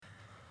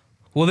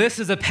Well, this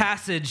is a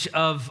passage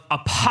of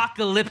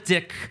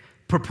apocalyptic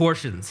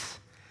proportions.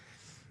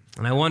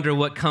 And I wonder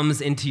what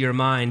comes into your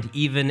mind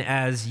even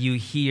as you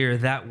hear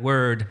that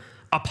word,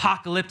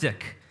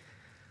 apocalyptic.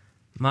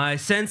 My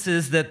sense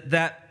is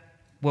that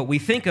what we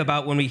think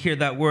about when we hear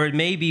that word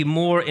may be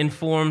more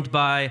informed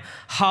by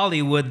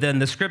Hollywood than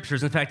the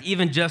scriptures. In fact,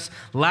 even just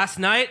last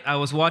night, I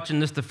was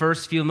watching the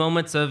first few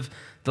moments of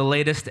the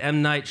latest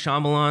M. Night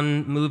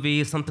Shyamalan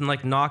movie, something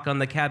like Knock on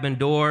the Cabin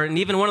Door. And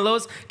even one of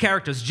those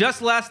characters, just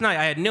last night,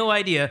 I had no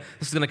idea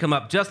this was going to come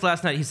up. Just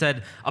last night, he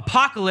said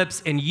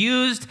apocalypse and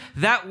used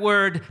that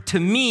word to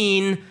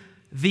mean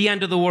the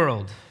end of the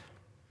world.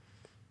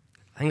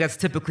 I think that's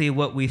typically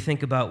what we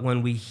think about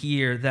when we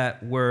hear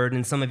that word.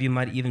 And some of you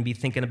might even be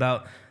thinking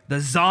about the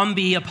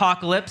zombie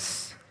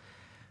apocalypse.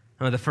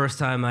 I remember the first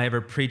time I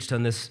ever preached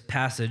on this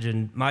passage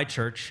in my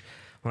church.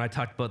 When I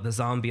talked about the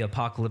zombie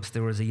apocalypse,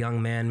 there was a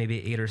young man,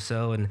 maybe 8 or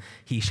so, and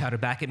he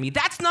shouted back at me,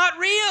 "That's not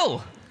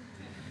real!"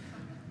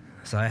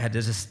 So I had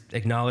to just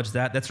acknowledge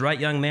that. That's right,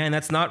 young man,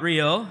 that's not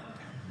real.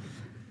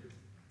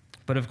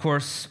 But of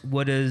course,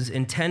 what is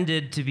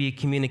intended to be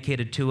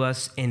communicated to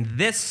us in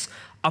this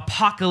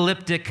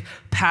apocalyptic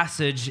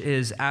passage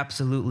is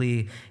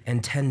absolutely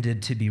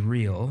intended to be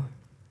real.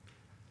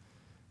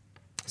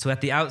 So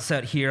at the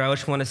outset here, I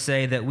just want to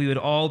say that we would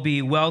all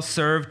be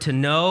well-served to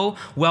know,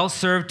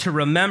 well-served to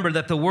remember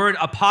that the word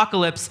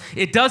apocalypse,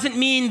 it doesn't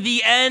mean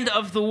the end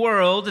of the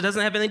world. It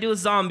doesn't have anything to do with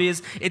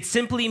zombies. It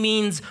simply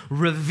means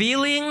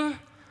revealing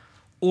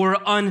or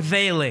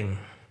unveiling.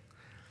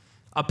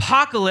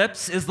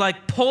 Apocalypse is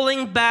like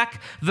pulling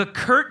back the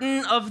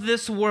curtain of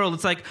this world.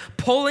 It's like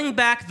pulling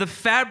back the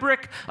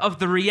fabric of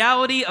the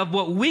reality of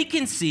what we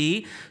can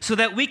see so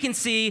that we can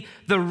see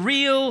the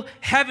real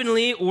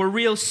heavenly or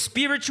real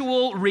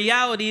spiritual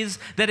realities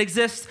that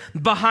exist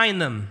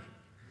behind them.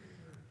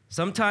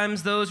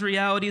 Sometimes those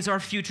realities are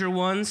future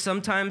ones.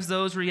 Sometimes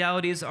those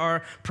realities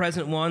are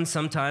present ones.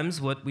 Sometimes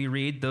what we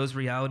read, those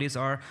realities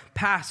are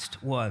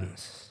past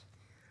ones.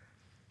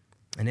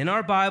 And in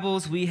our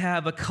Bibles, we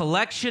have a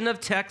collection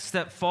of texts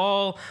that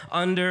fall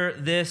under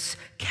this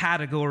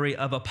category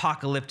of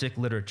apocalyptic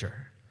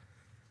literature.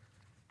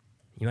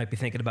 You might be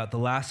thinking about the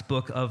last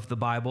book of the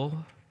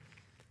Bible,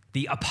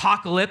 the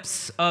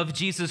apocalypse of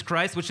Jesus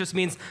Christ, which just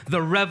means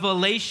the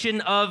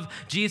revelation of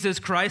Jesus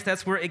Christ.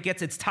 That's where it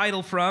gets its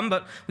title from.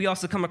 But we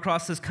also come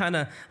across this kind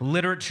of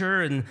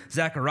literature in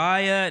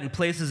Zechariah and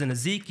places in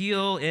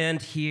Ezekiel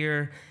and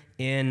here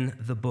in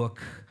the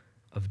book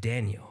of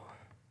Daniel.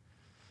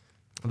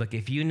 Look,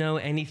 if you know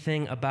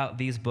anything about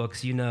these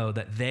books, you know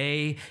that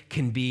they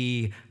can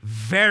be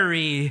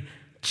very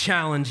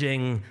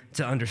challenging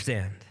to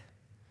understand.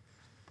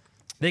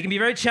 They can be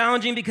very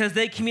challenging because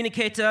they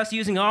communicate to us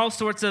using all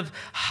sorts of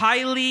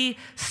highly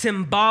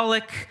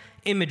symbolic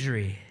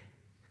imagery.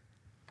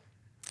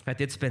 In fact,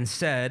 it's been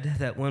said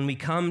that when we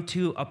come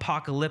to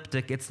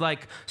apocalyptic, it's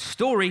like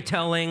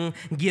storytelling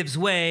gives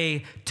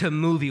way to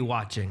movie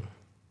watching.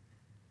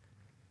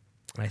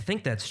 And I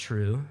think that's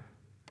true.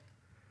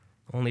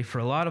 Only for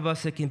a lot of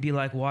us, it can be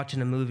like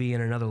watching a movie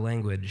in another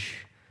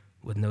language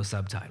with no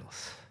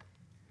subtitles.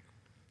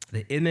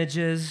 The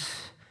images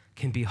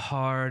can be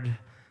hard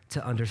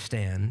to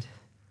understand.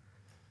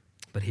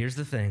 But here's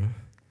the thing.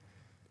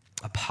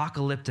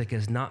 Apocalyptic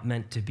is not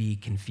meant to be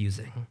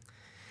confusing.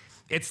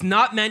 It's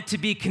not meant to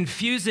be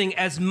confusing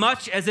as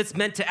much as it's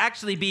meant to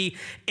actually be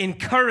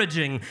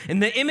encouraging.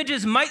 And the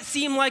images might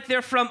seem like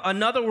they're from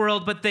another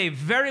world, but they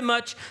very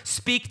much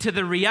speak to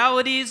the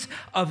realities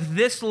of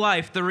this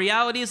life, the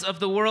realities of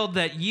the world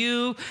that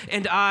you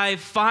and I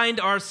find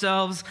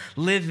ourselves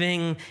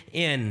living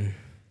in.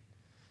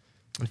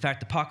 In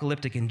fact,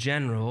 apocalyptic in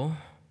general,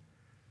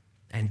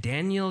 and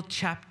Daniel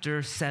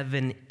chapter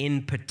 7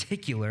 in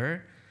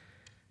particular,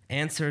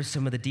 answers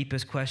some of the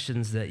deepest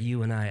questions that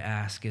you and I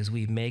ask as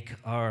we make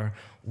our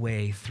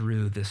way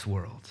through this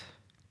world.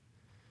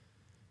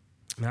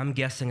 And I'm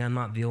guessing I'm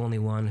not the only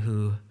one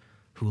who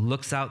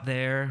looks out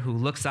there, who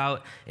looks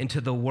out into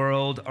the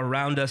world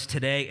around us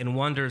today and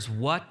wonders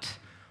what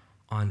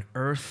on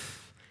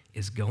earth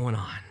is going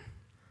on.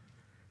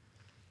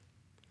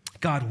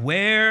 God,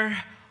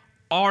 where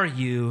are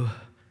you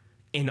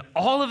in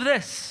all of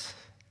this?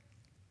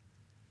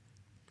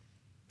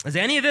 Is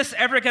any of this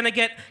ever going to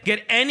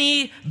get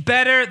any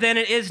better than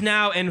it is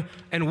now? And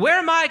where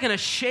am I going to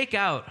shake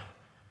out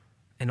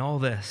in all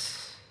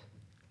this?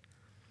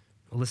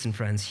 Well, listen,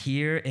 friends,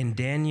 here in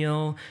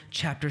Daniel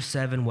chapter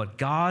 7, what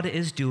God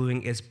is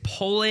doing is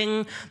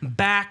pulling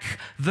back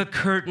the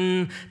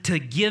curtain to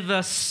give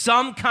us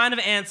some kind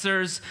of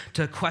answers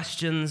to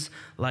questions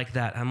like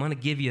that. I'm going to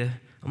give you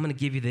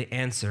the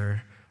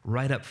answer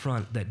right up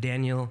front that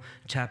Daniel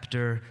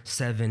chapter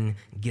 7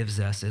 gives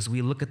us. As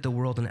we look at the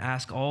world and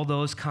ask all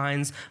those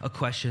kinds of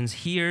questions,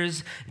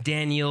 here's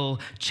Daniel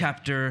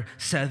chapter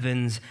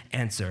 7's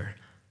answer.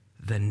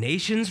 The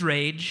nations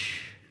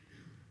rage,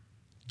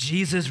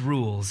 Jesus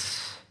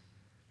rules,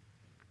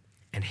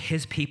 and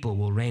his people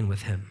will reign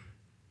with him.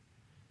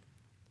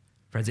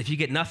 Friends, if you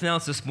get nothing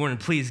else this morning,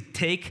 please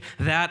take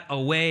that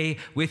away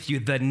with you.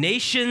 The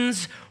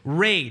nations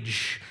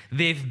rage.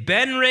 They've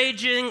been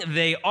raging,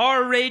 they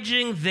are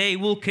raging, they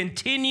will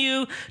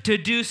continue to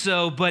do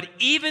so, but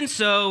even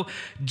so,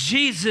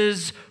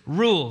 Jesus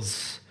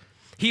rules.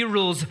 He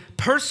rules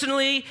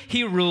personally,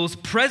 he rules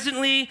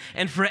presently,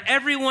 and for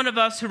every one of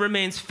us who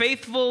remains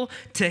faithful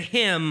to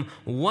him,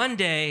 one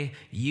day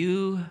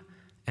you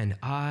and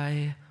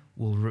I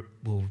will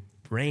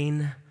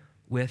reign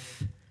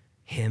with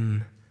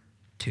him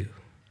too.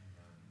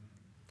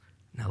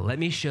 Now let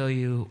me show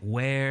you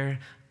where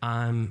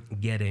I'm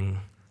getting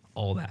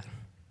all that.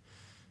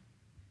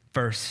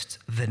 First,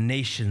 the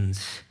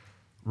nations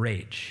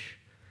rage.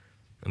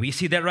 And we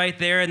see that right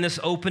there in this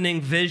opening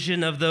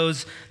vision of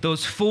those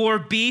four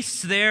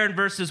beasts there in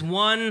verses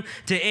 1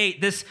 to 8.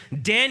 This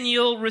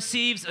Daniel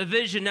receives a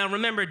vision. Now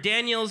remember,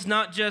 Daniel's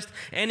not just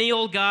any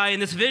old guy,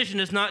 and this vision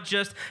is not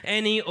just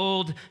any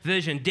old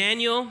vision.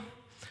 Daniel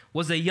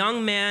was a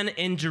young man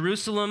in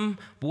Jerusalem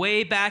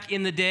way back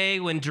in the day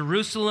when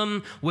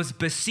Jerusalem was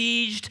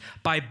besieged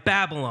by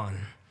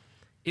Babylon.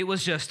 It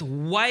was just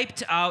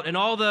wiped out, and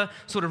all the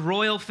sort of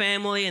royal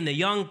family and the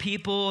young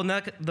people and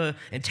the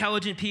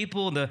intelligent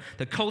people and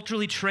the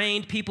culturally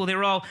trained people, they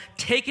were all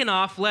taken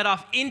off, led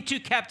off into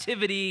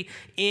captivity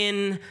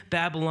in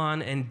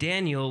Babylon, and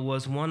Daniel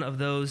was one of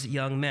those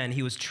young men.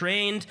 He was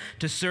trained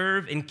to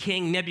serve in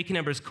King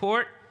Nebuchadnezzar's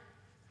court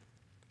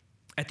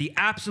at the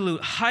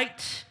absolute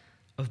height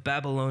of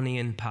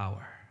Babylonian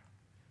power.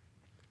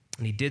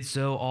 And he did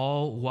so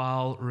all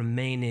while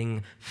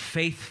remaining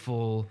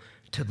faithful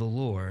to the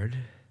Lord.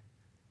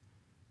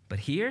 But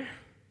here,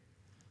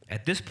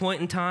 at this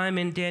point in time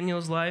in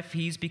Daniel's life,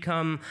 he's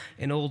become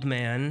an old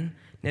man.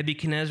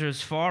 Nebuchadnezzar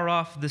is far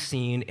off the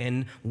scene,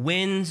 and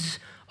winds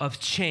of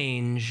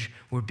change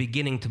were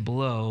beginning to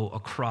blow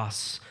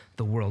across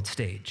the world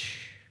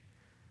stage,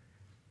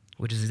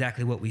 which is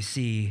exactly what we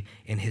see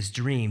in his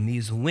dream.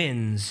 These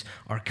winds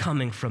are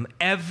coming from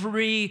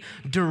every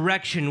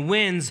direction,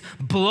 winds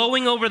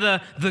blowing over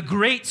the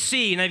great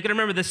sea. And I've got to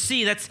remember the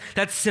sea,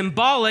 that's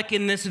symbolic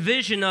in this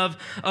vision of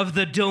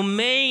the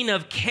domain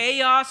of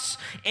chaos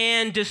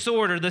and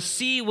disorder. The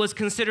sea was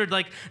considered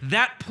like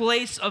that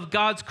place of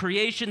God's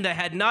creation that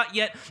had not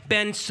yet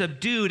been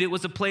subdued. It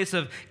was a place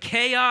of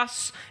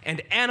chaos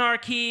and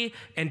anarchy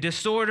and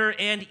disorder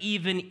and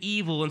even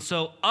evil. And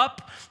so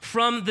up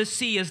from the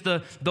sea, as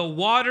the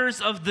waters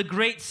of the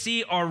great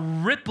sea are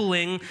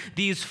rippling,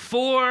 these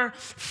four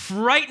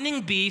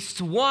frightening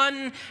beasts,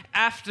 one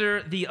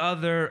after the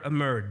other,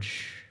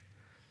 emerge.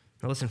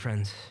 Now listen,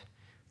 friends,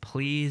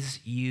 please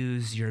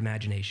use your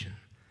imagination.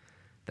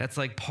 That's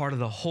like part of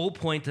the whole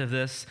point of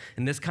this,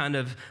 in this kind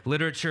of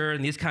literature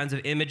and these kinds of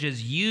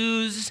images.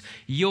 Use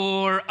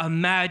your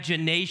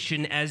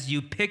imagination as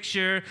you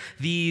picture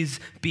these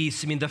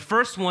beasts. I mean, the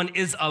first one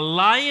is a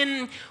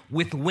lion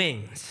with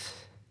wings.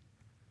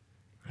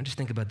 Just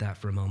think about that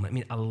for a moment. I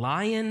mean, a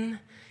lion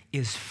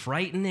is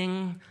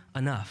frightening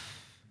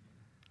enough.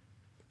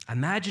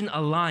 Imagine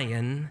a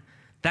lion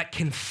that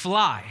can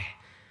fly,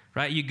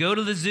 right? You go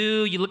to the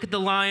zoo, you look at the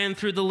lion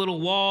through the little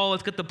wall,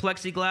 it's got the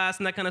plexiglass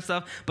and that kind of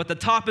stuff, but the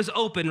top is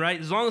open, right?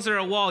 As long as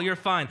there's a wall, you're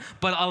fine.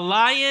 But a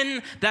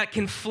lion that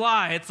can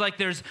fly, it's like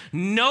there's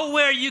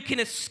nowhere you can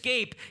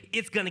escape,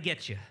 it's gonna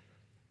get you.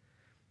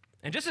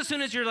 And just as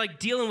soon as you're like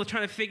dealing with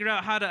trying to figure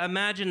out how to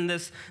imagine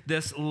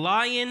this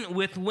lion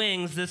with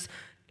wings, this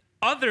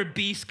other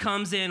beast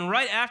comes in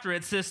right after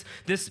it. It's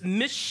this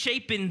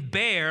misshapen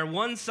bear.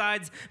 One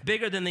side's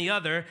bigger than the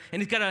other,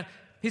 and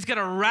he's got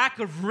a rack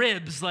of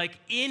ribs like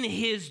in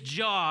his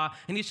jaw,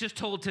 and he's just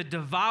told to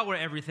devour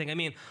everything. I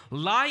mean,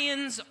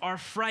 lions are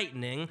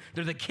frightening.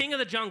 They're the king of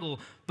the jungle,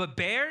 but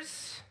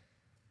bears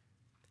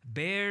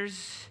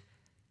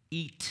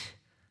eat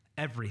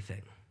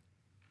everything.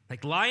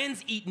 Like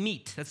lions eat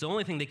meat. That's the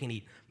only thing they can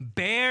eat.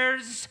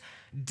 Bears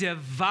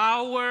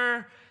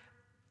devour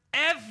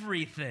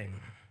everything.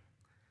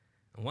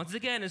 Once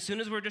again, as soon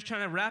as we're just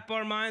trying to wrap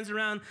our minds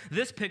around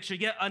this picture,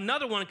 yet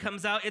another one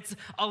comes out. It's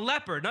a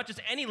leopard, not just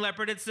any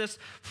leopard. It's this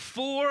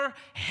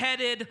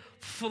four-headed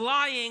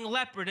flying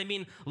leopard. I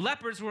mean,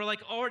 leopards were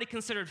like already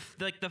considered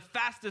like the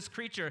fastest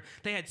creature.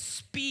 They had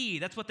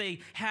speed. That's what they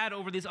had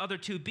over these other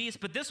two beasts.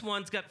 But this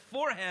one's got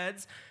four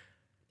heads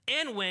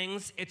and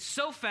wings. It's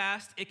so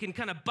fast, it can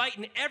kind of bite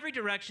in every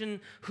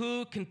direction.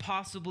 Who can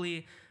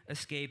possibly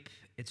escape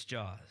its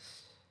jaws?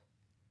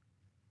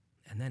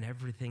 And then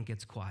everything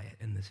gets quiet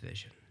in this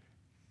vision.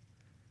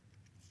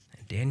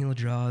 And Daniel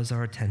draws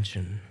our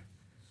attention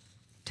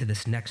to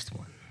this next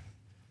one.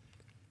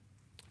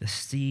 The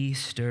sea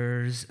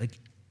stirs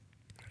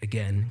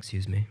again,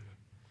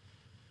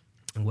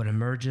 and what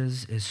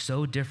emerges is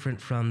so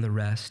different from the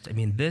rest. I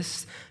mean,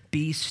 this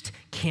beast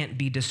can't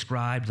be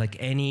described like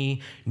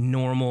any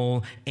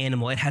normal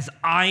animal. It has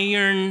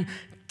iron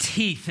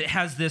teeth. It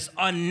has this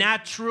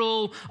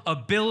unnatural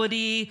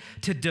ability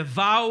to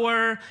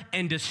devour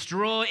and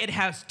destroy. It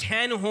has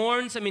 10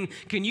 horns. I mean,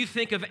 can you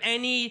think of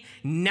any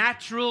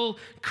natural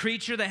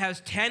creature that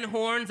has 10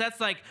 horns? That's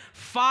like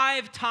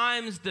 5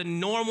 times the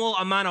normal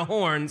amount of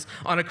horns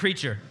on a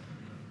creature.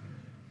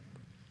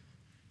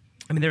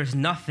 I mean, there's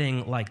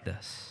nothing like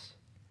this.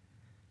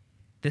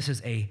 This is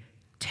a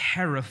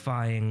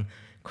terrifying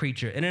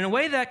creature. And in a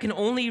way that can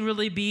only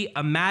really be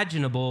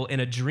imaginable in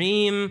a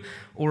dream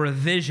or a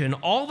vision,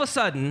 all of a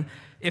sudden,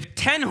 if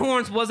 10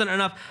 horns wasn't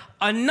enough,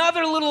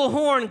 another little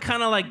horn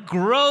kind of like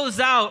grows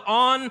out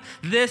on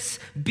this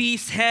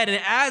beast's head.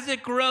 And as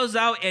it grows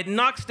out, it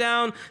knocks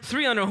down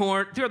three other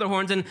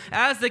horns. And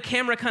as the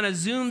camera kind of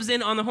zooms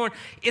in on the horn,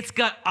 it's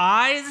got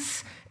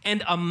eyes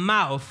and a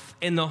mouth.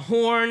 And the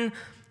horn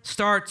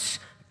starts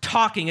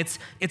talking. It's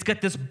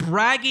got this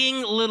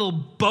bragging little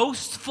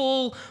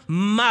boastful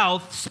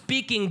mouth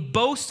speaking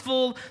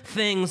boastful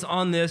things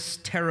on this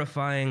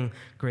terrifying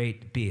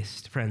great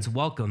beast. Friends,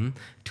 welcome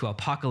to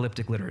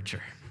apocalyptic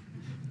literature.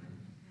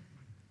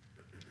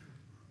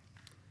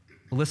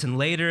 Listen,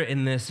 later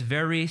in this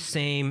very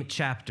same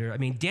chapter, I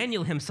mean,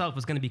 Daniel himself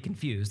was going to be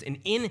confused. And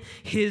in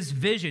his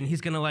vision,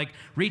 he's going to like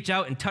reach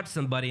out and touch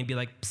somebody and be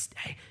like, "Psst,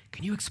 hey,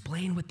 can you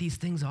explain what these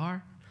things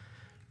are?"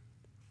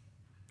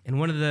 And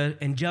one of the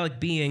angelic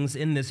beings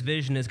in this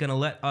vision is going to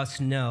let us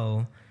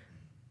know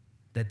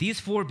that these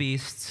four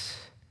beasts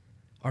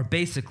are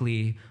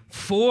basically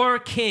four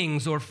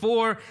kings or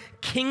four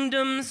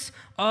kingdoms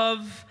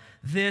of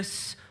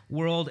this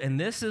world. And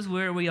this is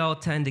where we all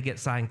tend to get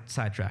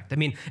sidetracked. I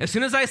mean, as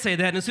soon as I say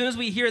that, and as soon as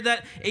we hear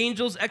that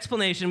angel's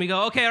explanation, we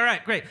go, okay, all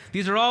right, great.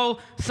 These are all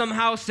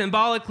somehow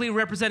symbolically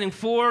representing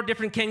four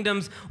different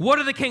kingdoms. What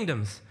are the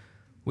kingdoms?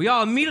 We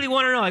all immediately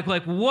want to know,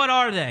 like what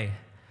are they?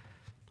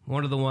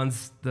 One of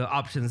the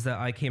options that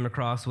I came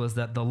across was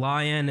that the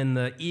lion and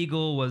the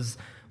eagle was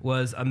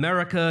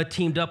America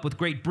teamed up with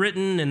Great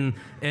Britain,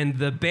 and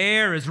the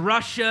bear is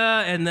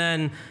Russia, and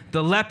then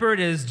the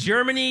leopard is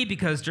Germany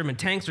because German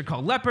tanks are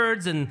called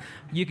leopards, and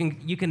you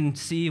can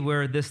see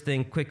where this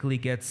thing quickly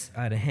gets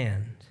out of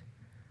hand.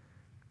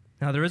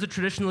 Now, there is a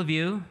traditional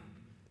view.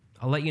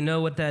 I'll let you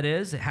know what that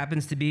is. It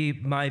happens to be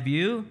my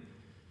view.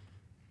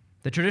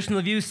 The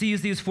traditional view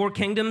sees these four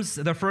kingdoms.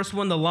 The first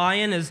one, the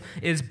lion,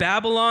 is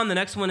Babylon. The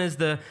next one is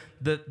the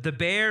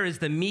bear, is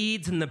the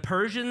Medes and the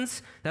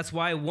Persians. That's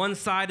why one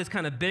side is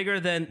kind of bigger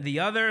than the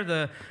other.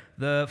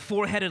 The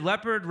four-headed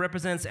leopard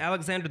represents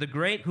Alexander the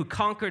Great, who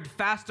conquered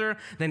faster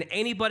than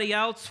anybody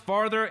else,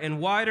 farther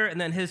and wider,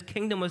 and then his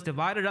kingdom was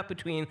divided up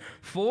between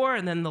four,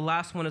 and then the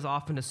last one is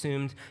often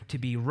assumed to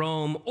be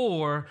Rome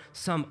or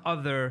some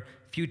other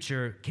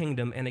future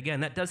kingdom. And again,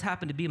 that does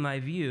happen to be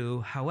my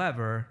view.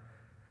 However,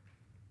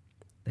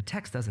 the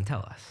text doesn't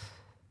tell us,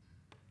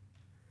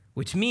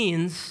 which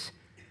means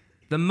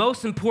the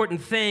most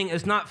important thing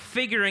is not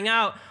figuring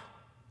out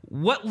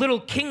what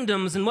little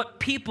kingdoms and what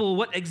people,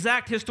 what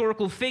exact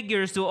historical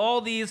figures do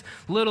all these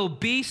little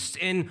beasts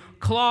and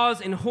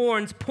claws and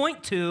horns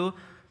point to.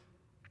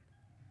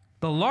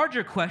 The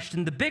larger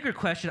question, the bigger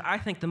question, I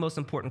think the most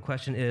important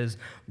question is,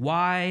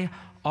 why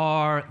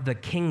are the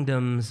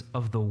kingdoms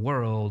of the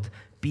world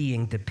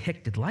being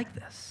depicted like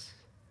this?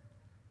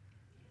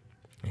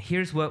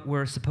 Here's what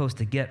we're supposed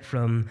to get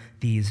from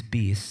these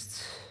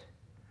beasts.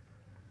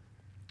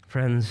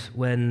 Friends,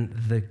 when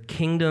the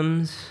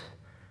kingdoms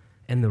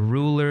and the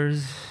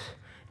rulers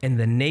and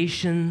the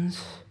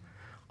nations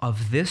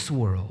of this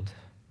world,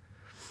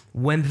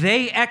 when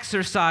they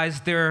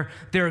exercise their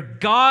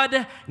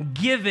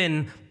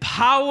God-given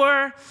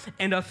power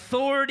and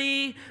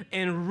authority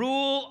and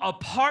rule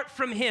apart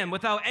from Him,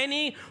 without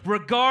any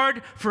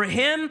regard for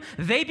Him,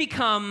 they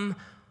become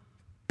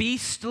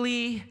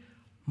beastly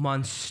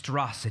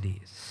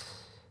monstrosities.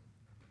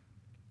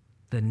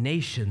 The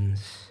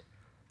nations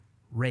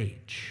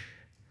rage.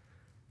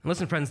 And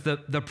listen, friends,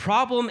 the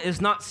problem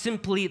is not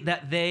simply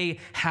that they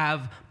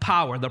have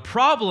power. The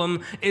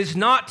problem is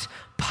not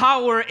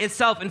power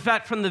itself. In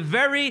fact, from the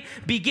very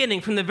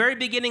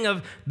beginning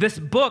of this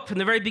book, from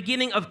the very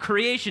beginning of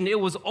creation, it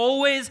was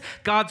always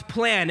God's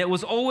plan. It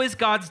was always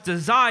God's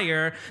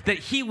desire that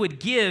He would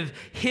give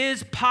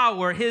His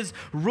power, His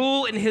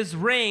rule, and His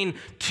reign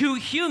to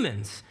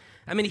humans.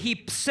 I mean,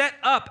 He set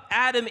up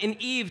Adam and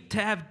Eve to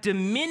have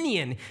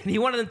dominion, and He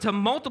wanted them to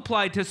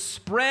multiply, to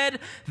spread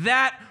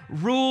that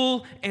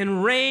rule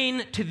and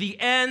reign to the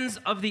ends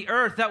of the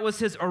earth. That was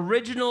His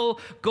original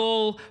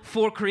goal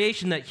for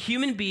creation, that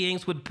human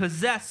beings would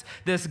possess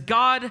this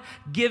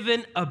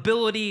God-given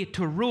ability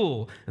to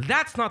rule.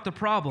 That's not the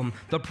problem.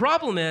 The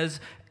problem is,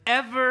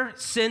 ever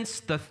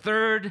since the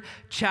third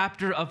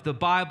chapter of the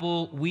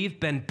Bible, we've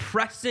been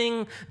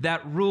pressing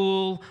that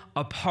rule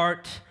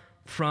apart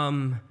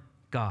from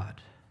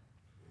God,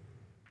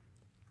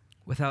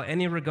 without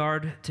any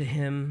regard to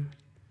Him,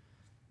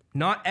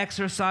 not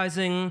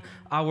exercising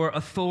our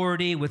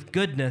authority with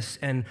goodness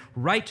and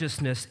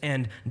righteousness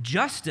and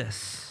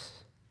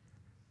justice.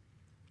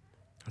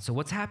 And so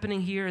what's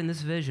happening here in this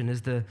vision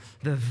is the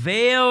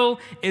veil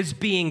is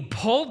being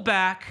pulled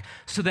back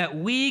so that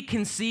we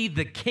can see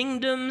the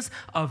kingdoms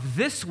of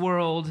this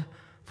world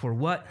for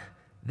what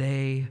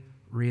they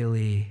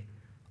really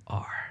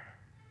are.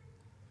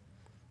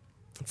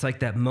 It's like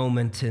that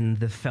moment in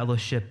the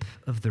Fellowship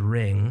of the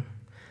Ring.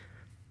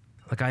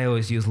 Like, I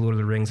always use Lord of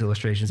the Rings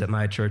illustrations at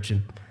my church,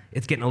 and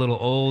it's getting a little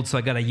old, so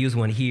I got to use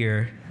one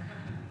here.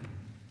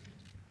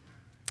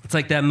 It's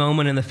like that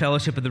moment in the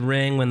Fellowship of the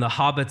Ring when the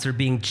hobbits are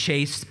being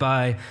chased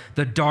by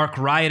the Dark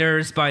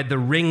Riders, by the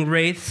ring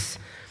wraiths.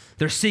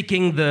 They're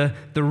seeking the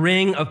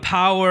ring of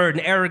power, and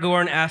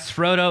Aragorn asks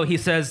Frodo, he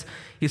says,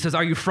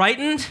 "Are you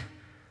frightened?"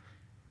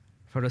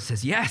 Frodo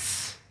says,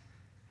 "Yes."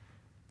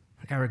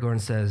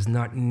 Aragorn says,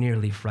 "Not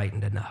nearly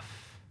frightened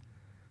enough,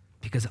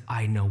 because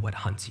I know what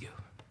hunts you."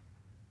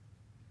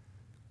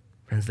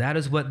 Friends, that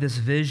is what this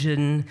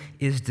vision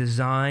is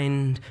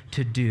designed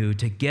to do,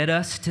 to get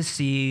us to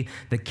see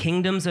the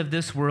kingdoms of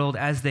this world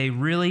as they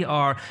really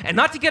are, and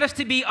not to get us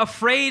to be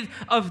afraid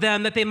of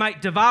them that they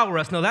might devour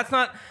us. No, that's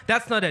not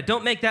it.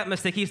 Don't make that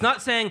mistake. He's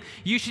not saying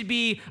you should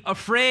be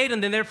afraid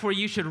and then therefore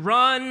you should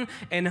run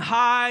and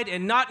hide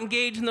and not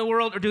engage in the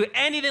world or do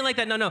anything like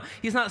that. No,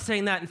 he's not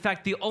saying that. In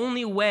fact, the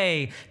only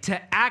way to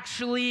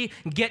actually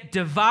get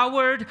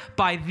devoured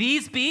by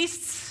these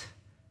beasts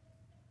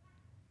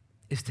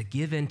is to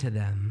give in to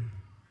them,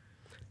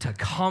 to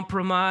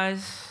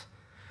compromise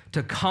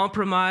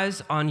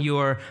on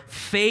your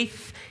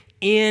faith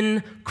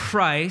in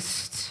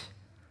Christ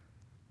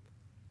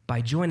by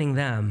joining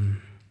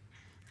them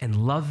and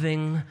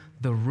loving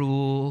the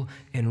rule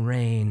and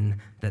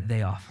reign that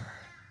they offer.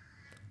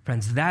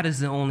 Friends, that is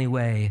the only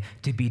way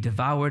to be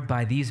devoured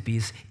by these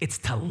beasts. It's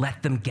to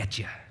let them get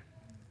you.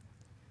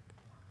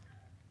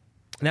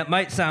 And that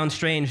might sound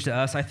strange to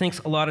us. I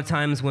think a lot of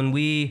times when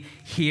we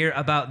hear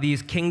about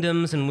these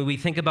kingdoms and when we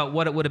think about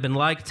what it would have been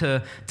like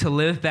to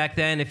live back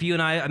then, if you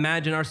and I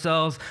imagine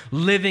ourselves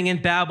living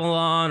in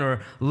Babylon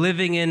or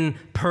living in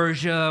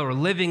Persia or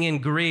living in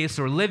Greece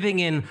or living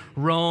in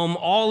Rome,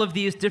 all of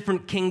these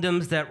different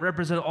kingdoms that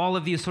represent all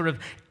of these sort of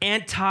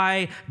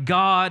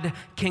anti-God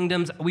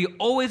kingdoms, we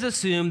always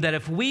assume that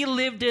if we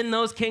lived in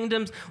those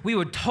kingdoms, we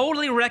would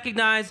totally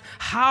recognize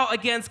how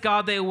against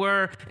God they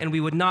were, and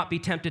we would not be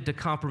tempted to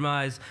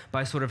compromise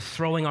by sort of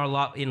throwing our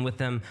lot in with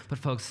them. But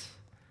folks,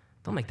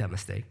 don't make that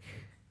mistake.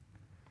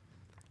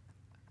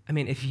 I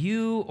mean, if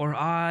you or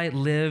I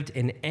lived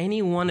in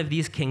any one of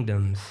these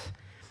kingdoms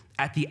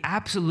at the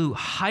absolute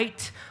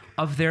height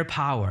of their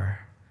power,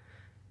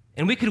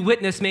 and we could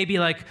witness maybe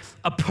like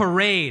a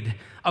parade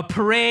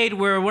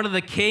where one of the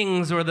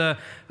kings or the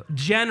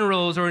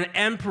generals or an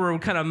emperor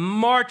would kind of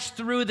march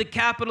through the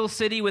capital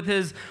city with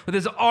his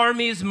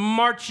armies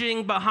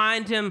marching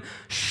behind him,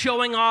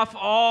 showing off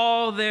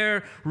all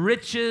their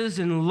riches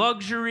and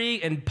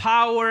luxury and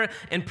power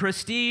and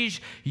prestige.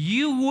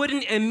 You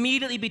wouldn't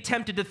immediately be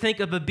tempted to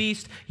think of a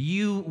beast.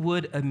 You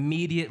would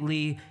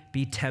immediately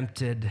be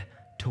tempted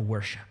to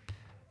worship,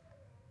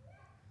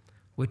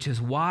 which is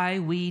why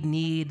we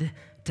need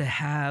to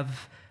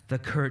have the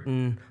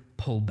curtain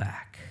pulled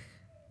back.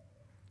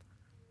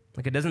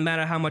 Like, it doesn't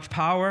matter how much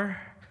power,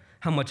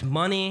 how much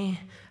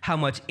money, how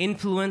much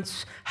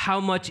influence,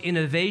 how much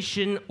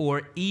innovation,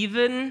 or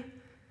even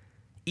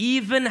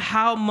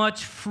how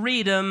much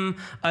freedom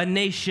a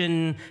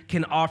nation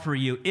can offer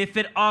you. If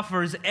it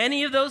offers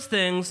any of those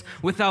things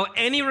without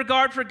any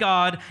regard for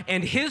God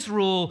and His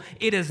rule,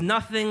 it is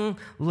nothing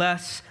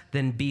less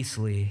than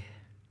beastly.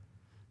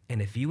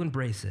 And if you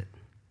embrace it,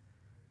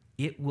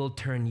 it will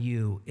turn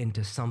you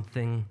into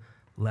something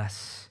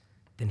less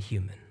than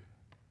human.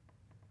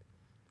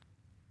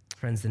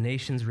 Friends, the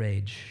nations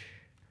rage,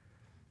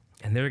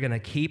 and they're going to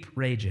keep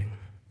raging.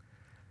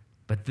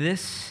 But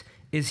this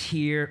is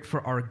here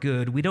for our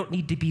good. We don't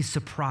need to be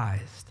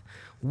surprised.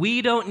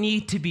 We don't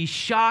need to be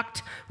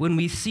shocked when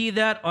we see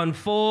that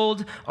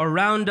unfold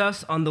around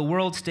us on the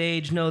world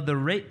stage. No, the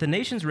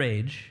nations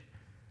rage,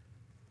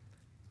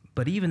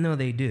 but even though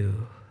they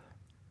do,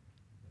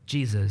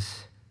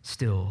 Jesus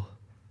still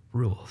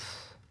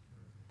rules.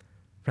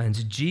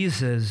 Friends,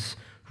 Jesus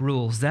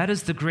rules. That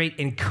is the great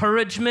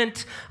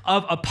encouragement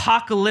of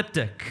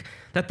Apocalyptic,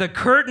 that the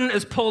curtain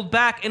is pulled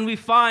back and we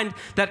find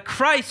that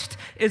Christ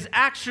is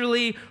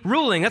actually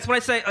ruling. That's when I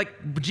say,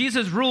 like,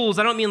 Jesus rules.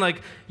 I don't mean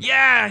like,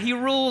 yeah, He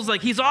rules,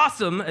 like He's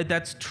awesome.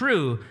 That's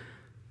true.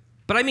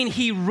 But I mean,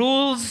 He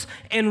rules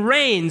and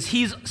reigns.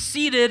 He's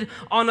seated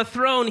on a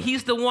throne.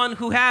 He's the one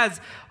who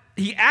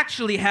He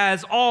actually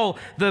has all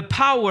the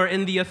power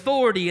and the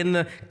authority and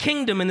the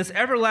kingdom and this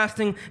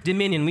everlasting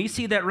dominion. We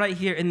see that right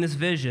here in this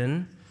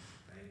vision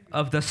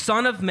of the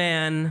Son of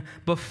Man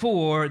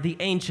before the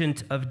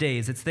Ancient of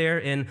Days. It's there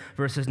in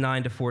verses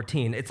 9 to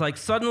 14. It's like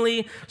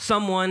suddenly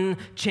someone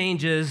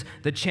changes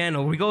the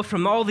channel. We go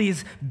from all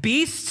these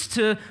beasts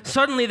to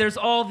suddenly there's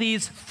all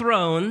these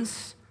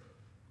thrones,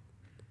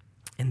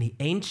 and the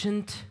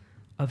Ancient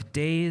of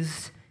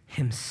Days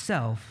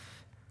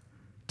Himself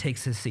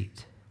takes His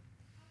seat.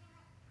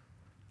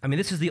 I mean,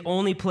 this is the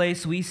only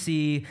place we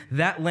see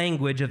that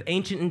language of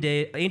Ancient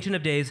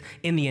of Days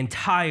in the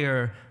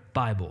entire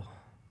Bible.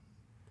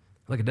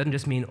 Look, it doesn't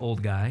just mean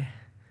old guy.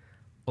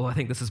 Well, I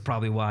think this is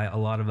probably why a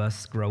lot of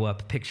us grow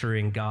up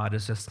picturing God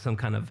as just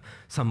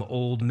some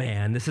old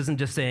man. This isn't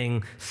just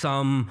saying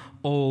some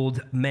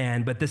old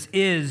man, but this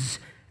is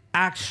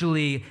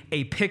actually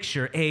a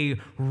picture,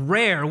 a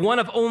rare, one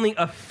of only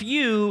a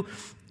few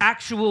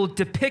actual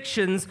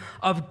depictions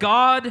of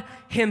God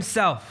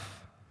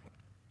Himself.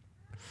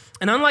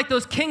 And unlike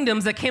those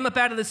kingdoms that came up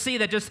out of the sea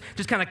that just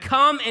kind of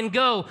come and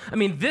go, I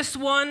mean, this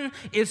one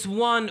is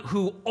one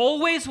who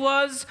always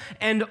was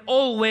and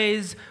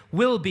always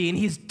will be. And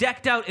he's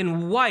decked out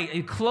in white,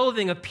 in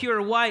clothing of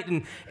pure white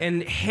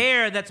and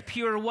hair that's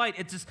pure white.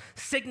 It just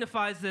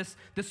signifies this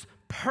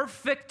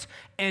perfect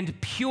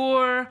and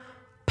pure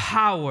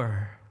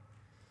power.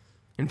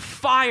 And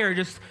fire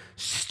just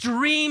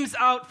streams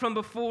out from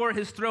before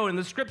his throne. In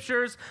the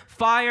scriptures,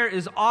 fire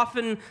is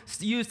often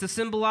used to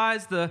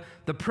symbolize the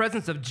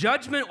presence of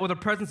judgment or the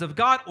presence of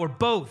God or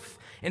both.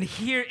 And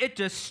here it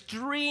just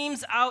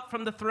streams out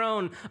from the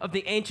throne of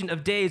the Ancient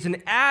of Days.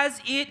 And as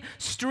it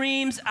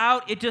streams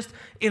out, it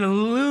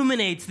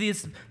illuminates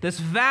this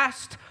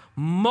vast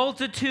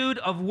multitude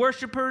of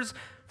worshipers.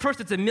 First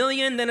it's 1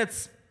 million, then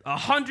it's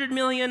 100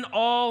 million,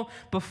 all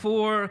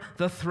before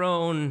the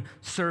throne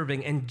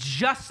serving. And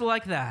just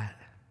like that,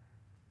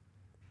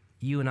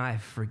 you and I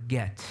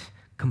forget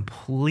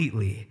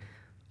completely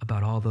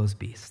about all those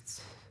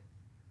beasts.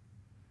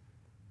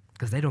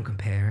 Because they don't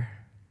compare.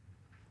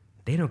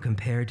 They don't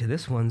compare to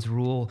this one's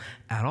rule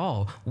at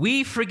all.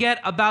 We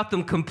forget about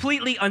them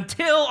completely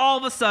until all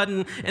of a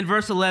sudden, in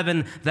verse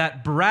 11,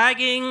 that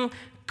bragging,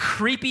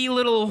 creepy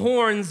little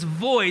horn's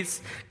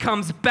voice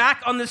comes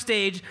back on the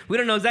stage. We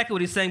don't know exactly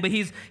what he's saying, but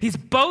he's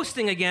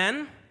boasting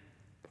again.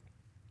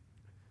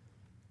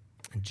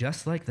 And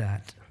just like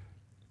that,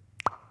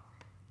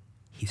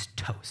 he's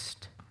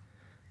toast.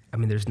 I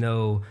mean, there's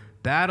no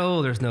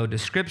battle, there's no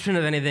description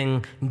of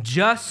anything.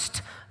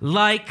 Just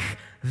like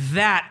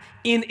that,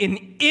 in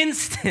an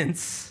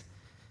instance,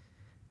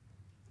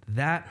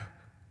 that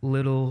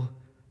little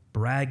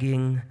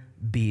bragging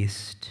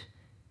beast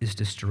is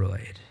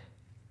destroyed.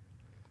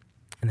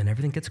 And then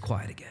everything gets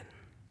quiet again.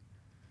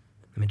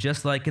 I mean,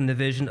 just like in the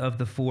vision of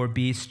the 4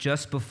 beasts,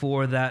 just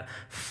before that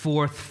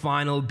 4th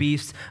final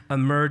beast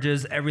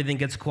emerges, everything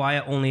gets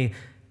quiet. Only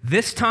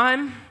this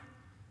time,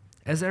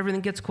 as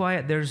everything gets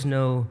quiet, there's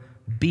no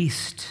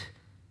beast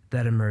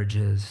that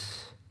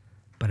emerges,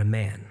 but a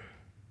man.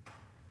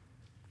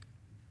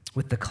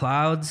 With the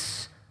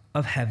clouds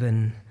of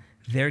heaven,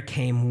 there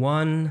came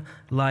one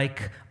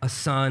like a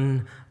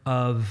son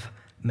of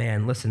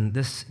man. Listen,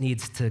 this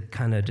needs to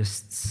kind of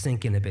just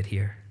sink in a bit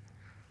here.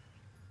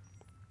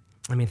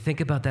 I mean, think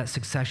about that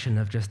succession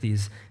of just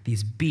these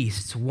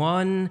beasts,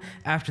 one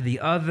after the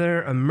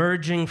other,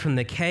 emerging from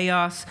the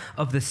chaos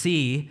of the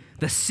sea,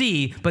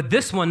 but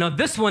this one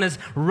is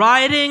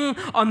riding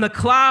on the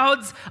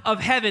clouds of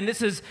heaven.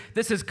 This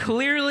is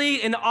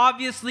clearly and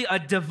obviously a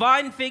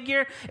divine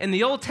figure. In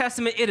the Old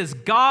Testament, it is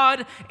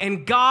God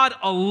and God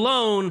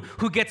alone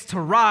who gets to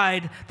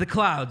ride the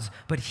clouds.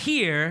 But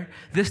here,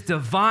 this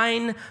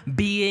divine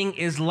being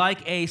is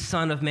like a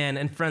son of man.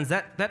 And friends,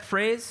 that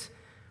phrase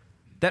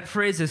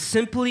is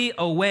simply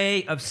a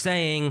way of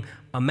saying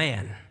a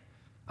man.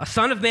 A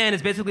son of man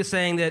is basically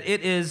saying that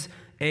it is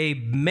a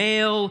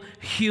male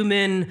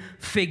human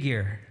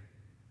figure.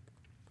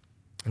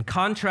 In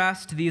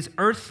contrast to these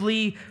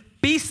earthly,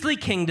 beastly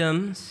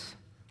kingdoms,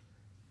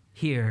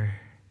 here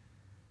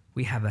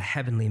we have a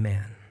heavenly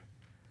man.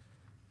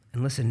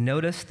 And listen,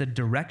 notice the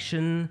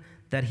direction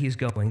that he's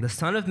going. The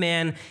Son of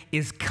Man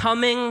is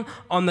coming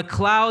on the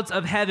clouds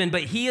of heaven,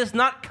 but he is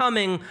not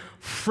coming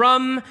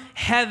from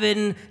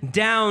heaven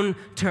down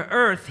to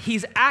earth.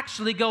 He's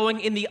actually going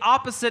in the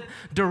opposite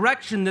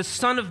direction. The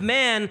Son of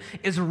Man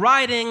is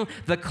riding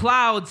the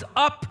clouds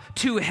up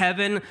to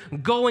heaven,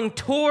 going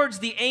towards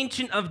the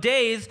Ancient of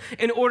Days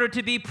in order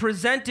to be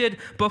presented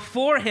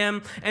before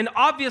him. And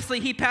obviously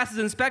he passes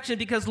inspection,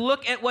 because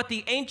look at what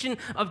the Ancient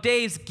of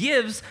Days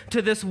gives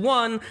to this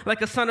one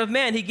like a Son of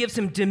Man. He gives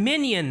him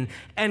dominion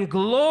and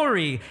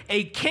glory,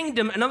 a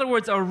kingdom, in other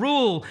words, a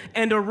rule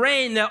and a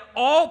reign that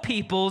all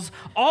peoples,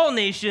 all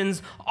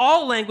nations,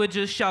 all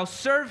languages shall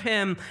serve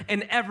him,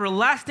 an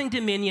everlasting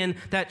dominion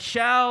that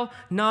shall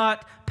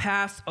not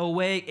pass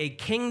away, a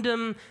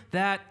kingdom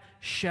that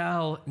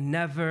shall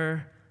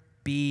never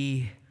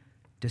be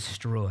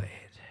destroyed.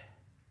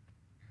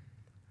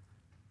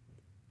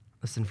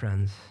 Listen,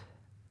 friends,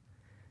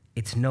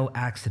 it's no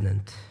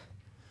accident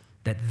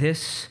that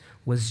this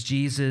was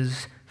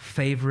Jesus'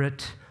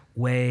 favorite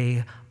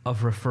way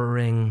of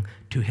referring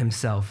to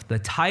himself. The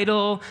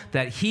title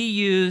that he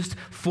used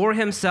for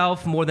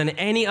himself more than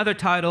any other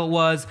title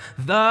was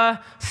the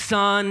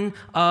Son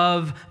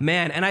of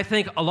Man. And I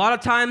think a lot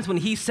of times when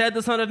he said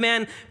the Son of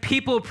Man,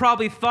 people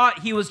probably thought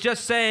he was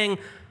just saying,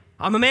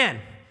 I'm a man.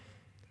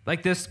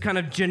 Like this kind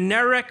of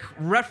generic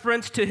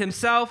reference to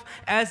himself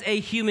as a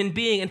human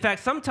being. In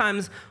fact,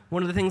 sometimes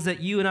one of the things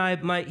that you and I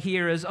might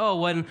hear is,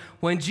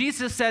 when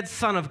Jesus said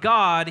Son of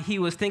God, he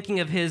was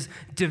thinking of his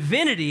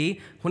divinity.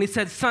 When he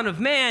said Son of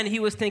Man, he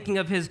was thinking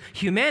of his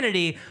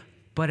humanity.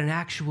 But in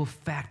actual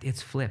fact,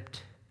 it's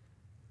flipped.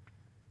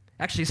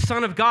 Actually,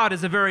 Son of God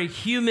is a very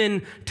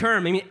human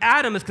term. I mean,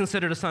 Adam is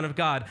considered a son of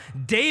God.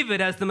 David,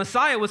 as the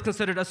Messiah, was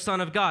considered a son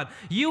of God.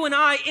 You and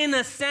I, in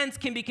a sense,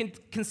 can be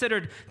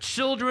considered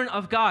children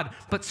of God.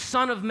 But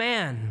Son of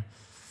Man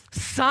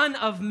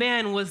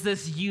was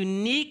this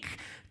unique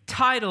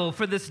title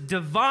for this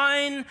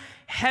divine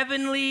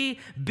heavenly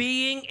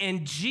being,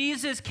 and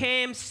Jesus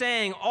came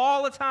saying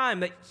all the time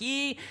that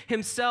he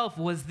himself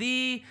was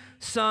the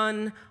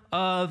Son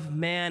of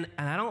Man.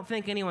 And I don't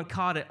think anyone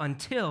caught it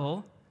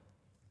until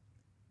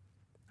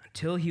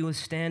he was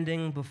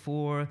standing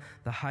before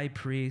the high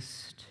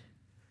priest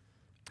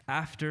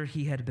after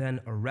he had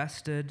been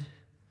arrested.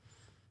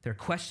 They're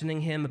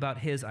questioning him about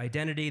his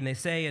identity, and they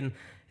say in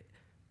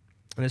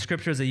the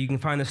scriptures that you can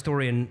find the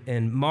story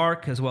in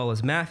Mark as well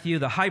as Matthew,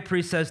 the high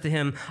priest says to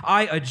him,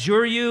 "I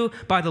adjure you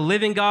by the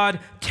living God,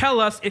 tell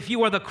us if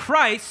you are the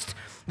Christ,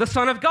 the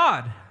Son of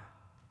God."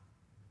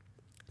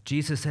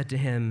 Jesus said to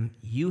him,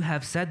 "You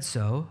have said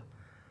so,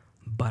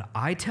 but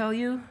I tell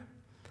you,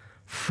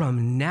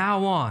 from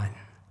now on,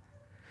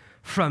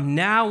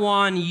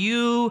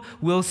 you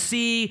will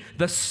see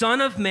the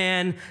Son of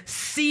Man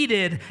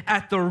seated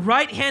at the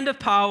right hand of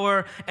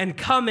power and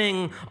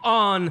coming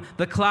on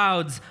the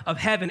clouds of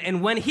heaven."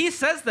 And when he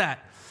says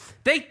that,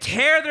 they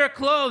tear their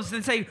clothes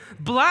and say,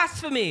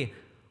 "Blasphemy!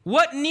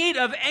 What need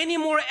of any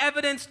more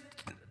evidence?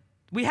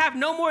 We have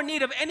no more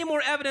need of any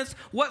more evidence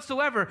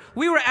whatsoever."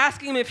 We were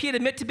asking him if he'd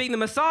admit to being the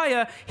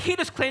Messiah. He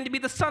just claimed to be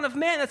the Son of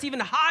Man. That's even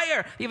a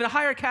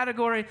higher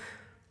category.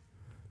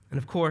 And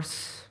of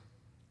course,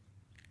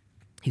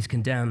 he's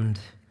condemned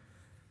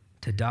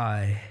to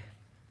die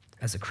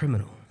as a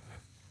criminal.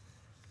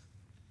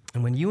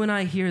 And when you and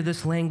I hear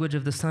this language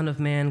of the Son of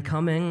Man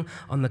coming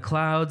on the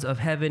clouds of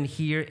heaven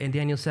here in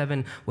Daniel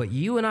 7, what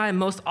you and I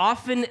most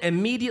often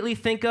immediately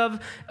think of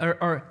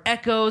are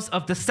echoes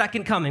of the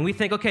second coming. We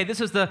think, okay, this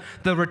is the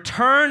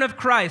return of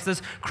Christ.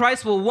 This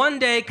Christ will one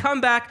day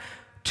come back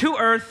to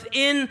earth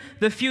in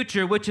the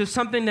future, which is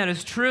something that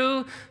is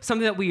true,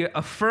 something that we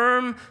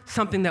affirm,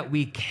 something that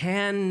we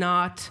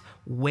cannot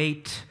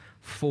wait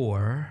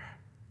for.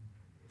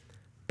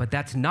 But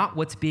that's not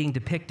what's being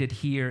depicted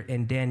here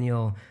in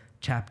Daniel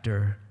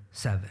chapter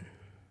 7.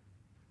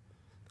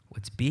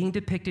 What's being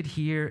depicted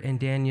here in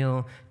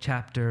Daniel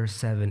chapter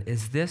 7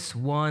 is this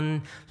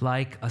one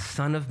like a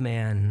Son of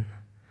Man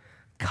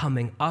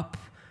coming up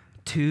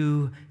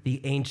to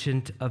the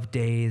Ancient of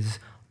Days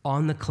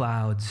on the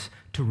clouds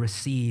to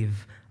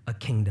receive a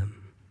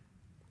kingdom.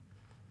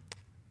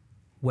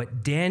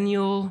 What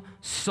Daniel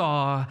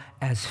saw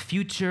as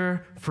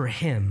future for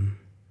him,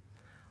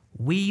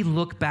 we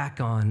look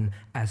back on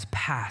as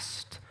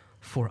past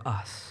for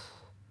us.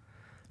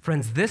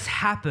 Friends, this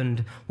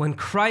happened when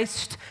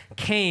Christ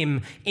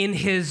came in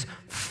his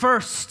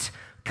first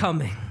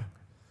coming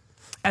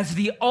as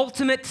the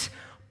ultimate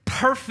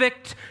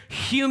perfect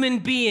human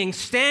being,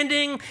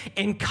 standing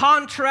in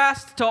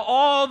contrast to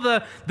all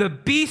the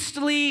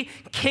beastly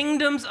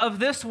kingdoms of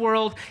this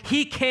world.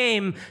 He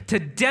came to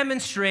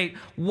demonstrate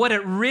what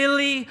it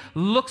really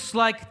looks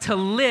like to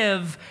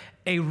live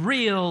a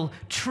real,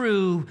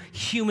 true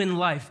human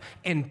life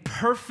in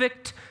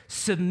perfect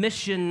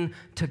submission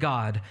to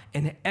God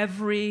in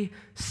every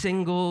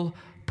single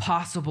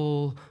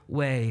possible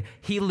way.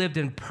 He lived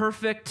in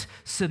perfect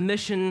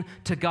submission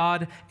to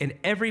God in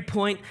every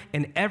point,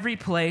 in every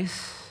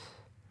place,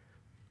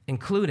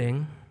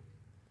 including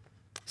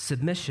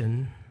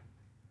submission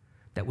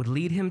that would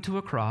lead him to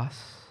a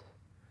cross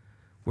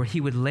where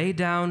he would lay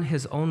down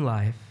his own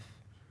life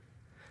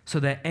so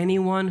that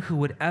anyone who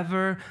would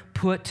ever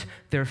put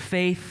their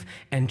faith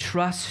and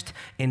trust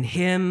in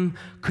him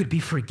could be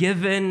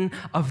forgiven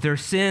of their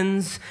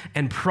sins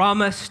and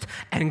promised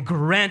and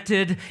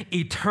granted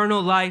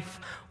eternal life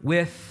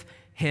with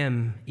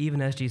him,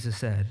 even as Jesus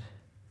said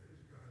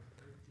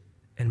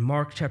in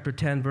Mark chapter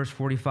 10, verse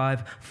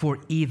 45, "For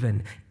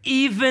even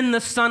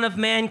the Son of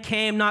Man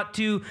came not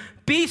to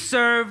be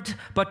served,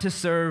 but to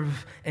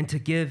serve and to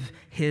give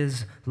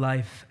his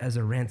life as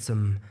a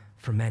ransom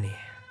for many."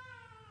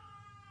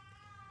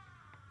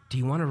 Do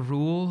you want to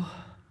rule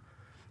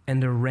and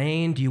to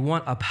reign? Do you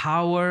want a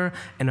power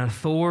and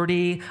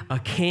authority, a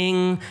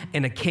king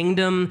and a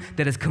kingdom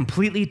that is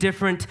completely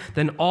different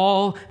than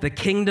all the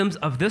kingdoms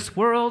of this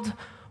world?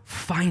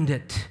 Find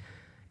it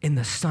in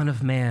the Son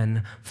of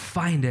Man.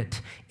 Find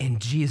it in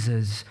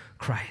Jesus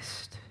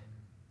Christ.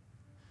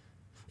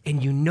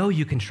 And you know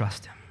you can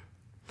trust him.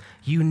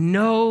 You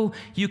know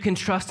you can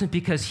trust him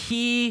because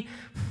he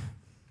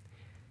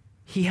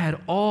had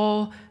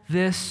all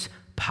this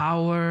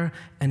power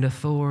and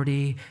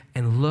authority,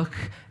 and look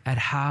at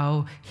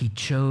how he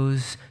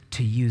chose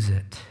to use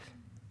it.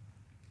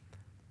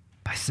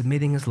 By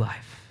submitting his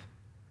life,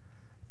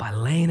 by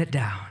laying it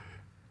down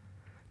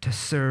to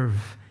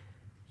serve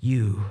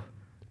you,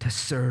 to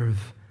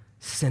serve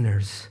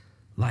sinners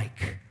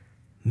like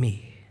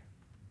me.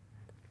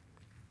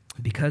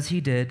 Because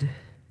he did,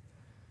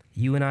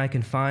 you and I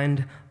can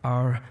find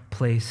our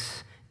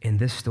place in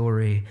this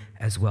story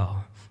as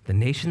well. The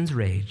nations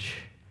rage,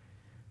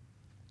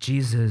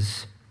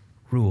 Jesus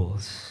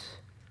rules,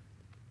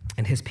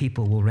 and his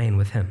people will reign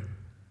with him.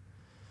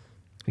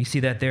 We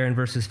see that there in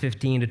verses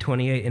 15 to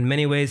 28. In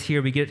many ways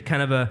here we get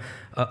kind of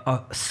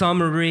a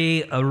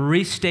summary, a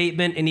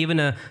restatement, and even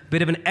a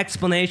bit of an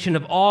explanation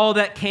of all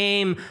that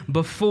came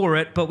before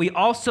it. But we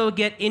also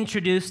get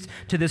introduced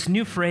to this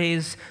new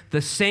phrase,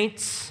 the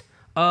saints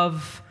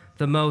of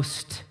the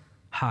Most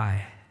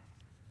High.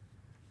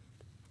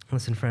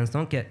 Listen, friends,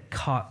 don't get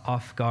caught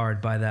off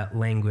guard by that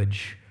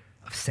language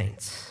of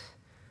saints.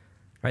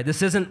 Right?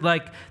 This isn't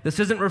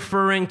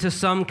referring to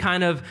some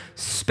kind of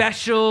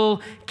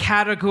special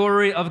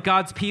category of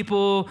God's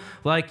people,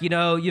 like,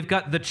 you've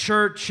got the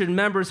church and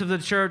members of the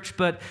church,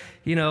 but,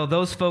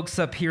 those folks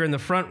up here in the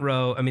front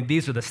row,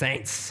 these are the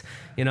saints,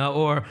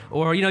 or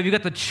you've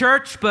got the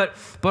church, but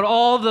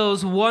all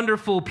those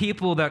wonderful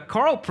people that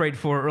Carl prayed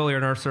for earlier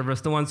in our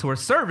service, the ones who are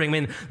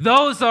serving,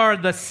 those are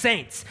the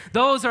saints.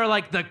 Those are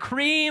like the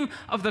cream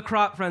of the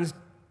crop, friends.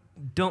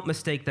 Don't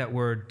mistake that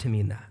word to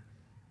mean that.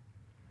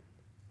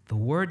 The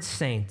word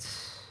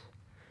saints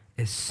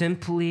is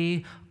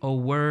simply a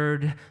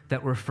word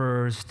that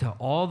refers to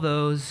all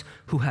those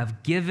who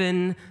have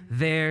given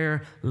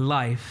their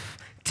life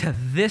to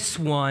this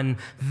one,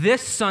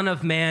 this Son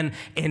of Man,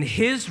 and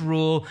his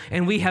rule,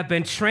 and we have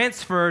been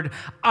transferred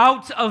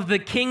out of the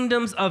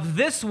kingdoms of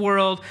this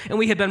world, and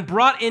we have been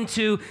brought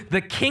into the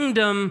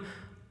kingdom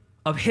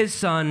of his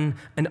Son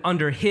and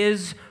under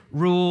his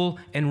rule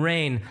and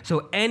reign.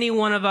 So any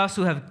one of us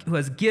who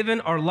has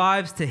given our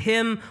lives to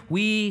him,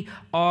 we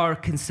are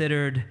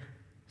considered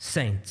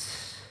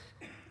saints.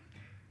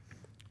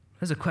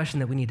 There's a question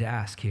that we need to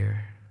ask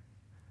here.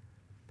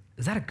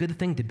 Is that a good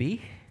thing to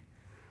be?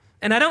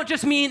 And I don't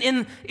just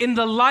mean in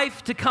the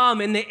life to come,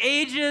 in the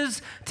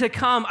ages to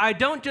come. I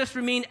don't just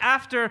mean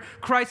after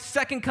Christ's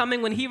second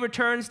coming when he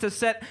returns to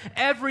set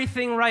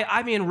everything right.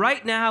 I mean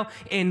right now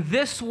in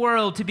this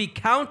world, to be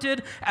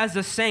counted as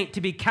a saint,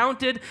 to be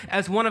counted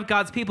as one of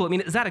God's people.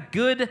 Is that a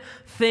good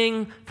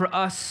thing for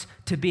us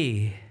to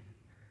be?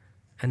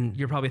 And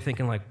you're probably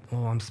thinking like,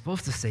 well, I'm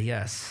supposed to say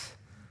yes.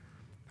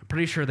 I'm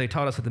pretty sure they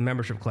taught us at the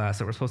membership class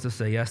that we're supposed to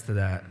say yes to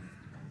that.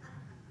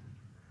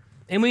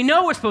 And we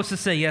know we're supposed to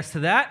say yes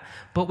to that,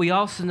 but we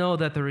also know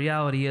that the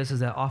reality is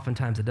that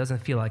oftentimes it doesn't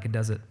feel like it,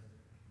 does it?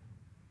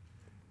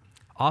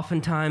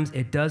 Oftentimes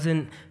it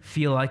doesn't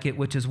feel like it,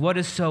 which is what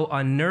is so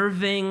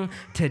unnerving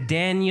to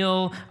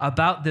Daniel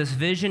about this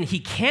vision. He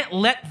can't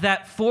let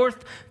that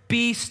fourth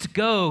beast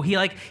go. He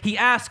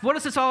asks, what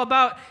is this all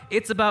about?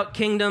 It's about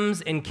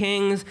kingdoms and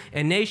kings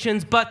and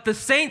nations, but the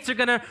saints are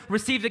going to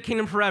receive the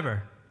kingdom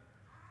forever.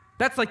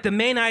 That's like the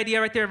main idea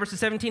right there,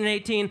 verses 17 and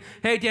 18.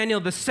 Hey, Daniel,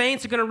 the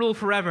saints are going to rule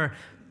forever.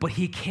 But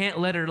he can't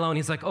let it alone.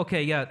 He's like,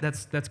 okay, yeah,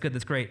 that's good,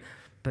 that's great.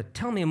 But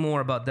tell me more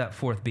about that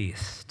fourth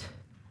beast.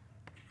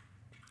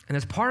 And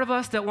there's part of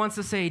us that wants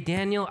to say,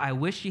 Daniel, I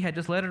wish you had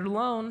just let it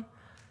alone.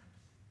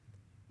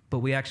 But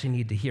we actually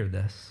need to hear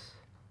this.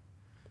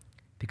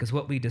 Because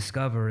what we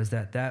discover is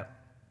that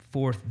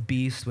fourth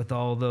beast with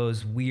all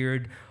those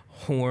weird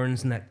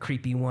horns and that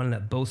creepy one,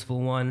 that boastful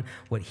one,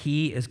 what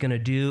he is going to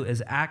do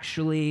is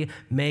actually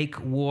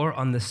make war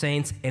on the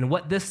saints. And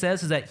what this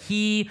says is that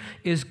he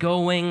is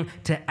going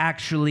to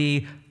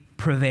actually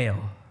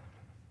prevail.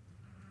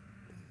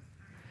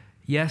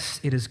 Yes,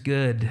 it is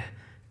good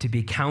to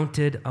be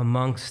counted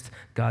amongst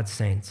God's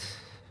saints.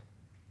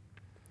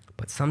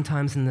 But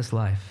sometimes in this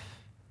life,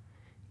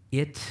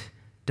 it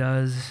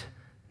does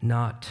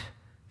not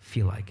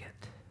feel like it.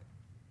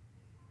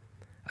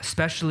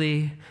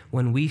 Especially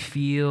when we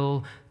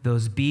feel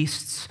those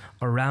beasts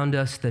around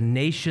us, the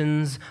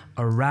nations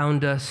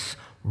around us,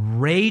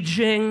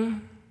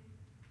 raging,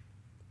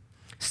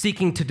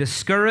 seeking to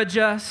discourage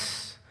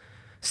us,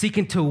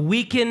 seeking to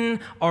weaken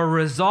our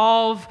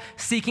resolve,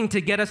 seeking to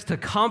get us to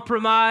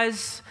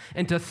compromise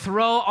and to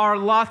throw our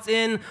lots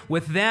in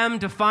with them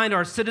to find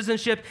our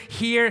citizenship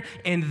here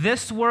in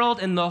this world.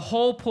 And the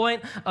whole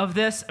point of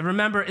this,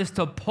 remember, is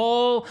to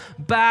pull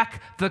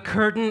back the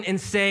curtain and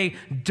say,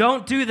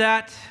 don't do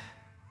that.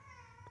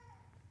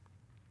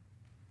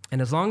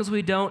 And as long as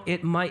we don't,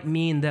 it might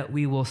mean that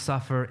we will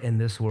suffer in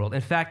this world.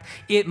 In fact,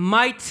 it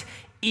might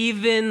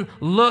even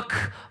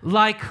look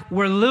like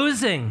we're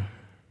losing.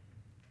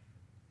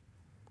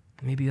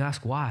 Maybe you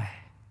ask why.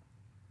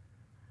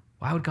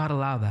 Why would God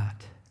allow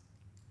that?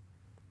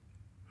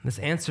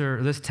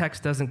 This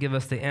text doesn't give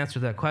us the answer to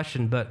that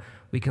question, but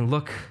we can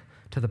look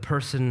to the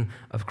person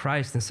of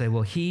Christ and say,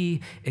 well,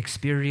 he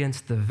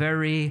experienced the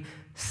very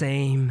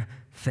same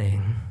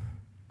thing.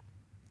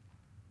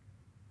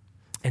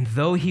 And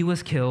though he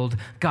was killed,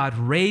 God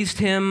raised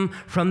him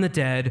from the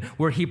dead,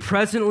 where he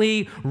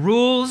presently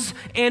rules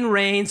and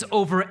reigns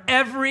over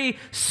every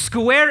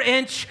square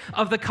inch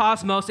of the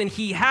cosmos, and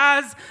he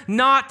has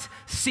not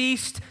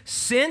ceased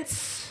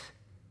since.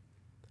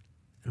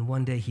 And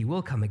one day he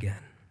will come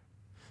again.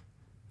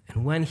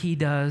 And when he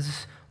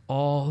does,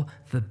 all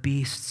the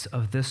beasts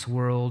of this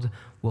world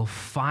will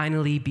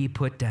finally be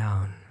put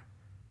down,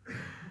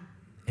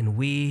 and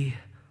we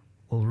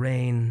will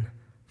reign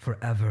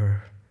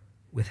forever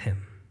with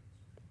him.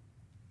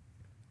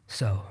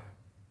 So,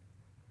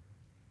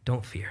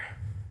 don't fear.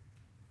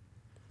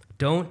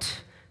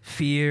 Don't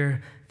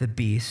fear the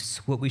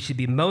beasts. What we should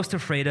be most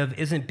afraid of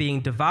isn't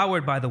being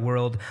devoured by the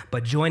world,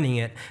 but joining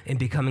it and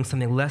becoming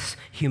something less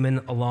human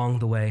along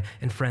the way.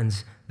 And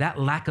friends, that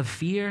lack of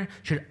fear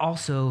should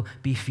also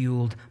be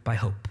fueled by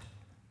hope.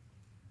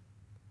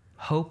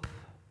 Hope,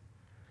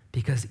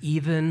 because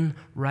even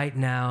right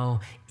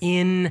now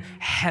in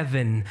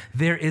heaven,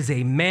 there is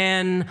a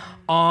man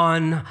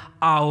on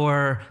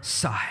our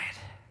side.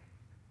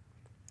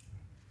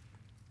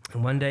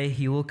 And one day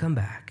he will come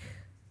back.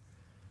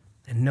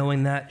 And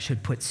knowing that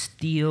should put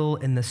steel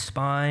in the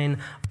spine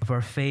of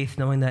our faith,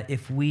 knowing that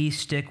if we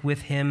stick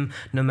with him,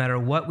 no matter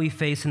what we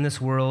face in this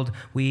world,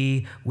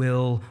 we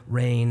will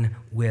reign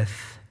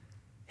with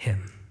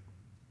him.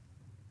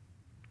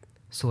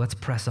 So let's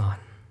press on.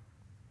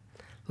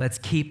 Let's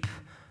keep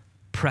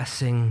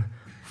pressing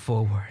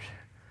forward.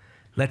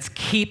 Let's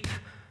keep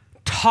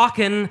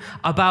talking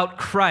about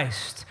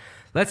Christ.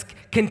 Let's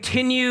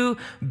continue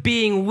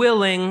being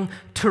willing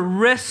to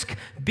risk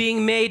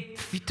being made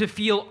to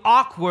feel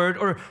awkward,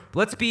 or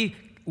let's be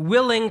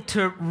willing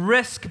to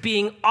risk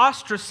being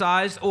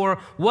ostracized or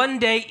one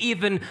day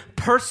even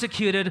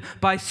persecuted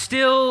by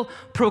still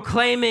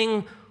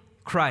proclaiming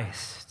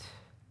Christ.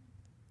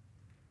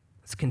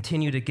 Let's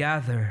continue to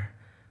gather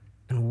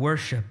and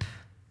worship,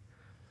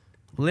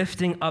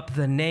 lifting up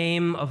the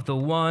name of the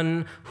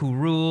one who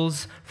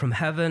rules from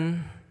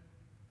heaven.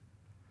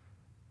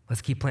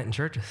 Let's keep planting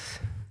churches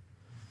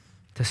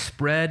to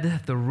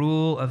spread the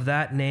rule of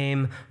that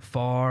name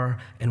far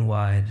and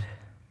wide.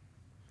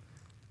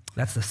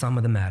 That's the sum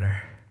of the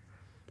matter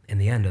and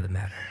the end of the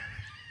matter.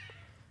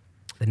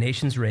 The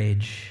nations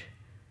rage,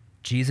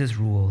 Jesus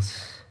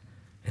rules,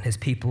 and his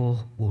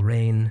people will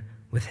reign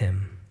with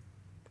him.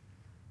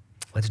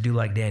 Let's do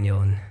like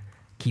Daniel and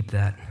keep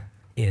that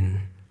in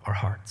our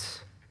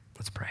hearts.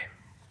 Let's pray.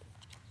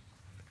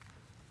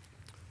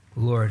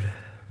 Lord,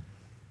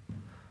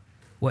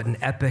 what an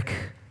epic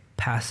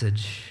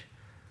passage,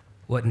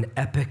 what an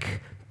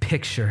epic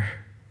picture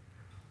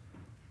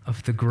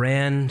of the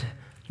grand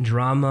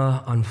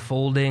drama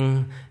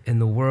unfolding in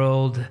the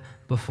world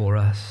before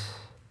us.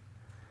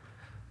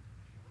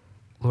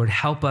 Lord,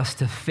 help us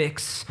to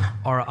fix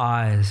our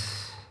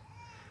eyes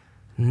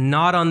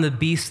not on the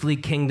beastly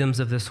kingdoms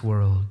of this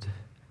world,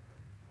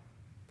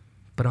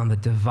 but on the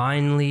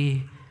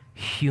divinely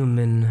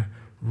human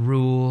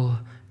rule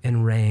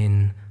and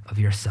reign of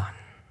your Son.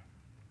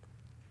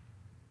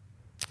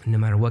 No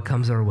matter what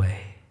comes our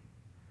way,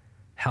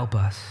 help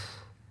us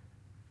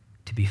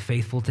to be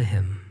faithful to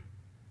him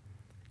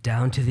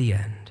down to the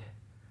end,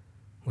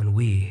 when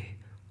we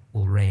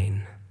will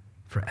reign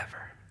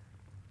forever.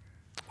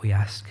 We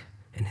ask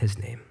in his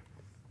name,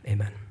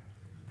 amen.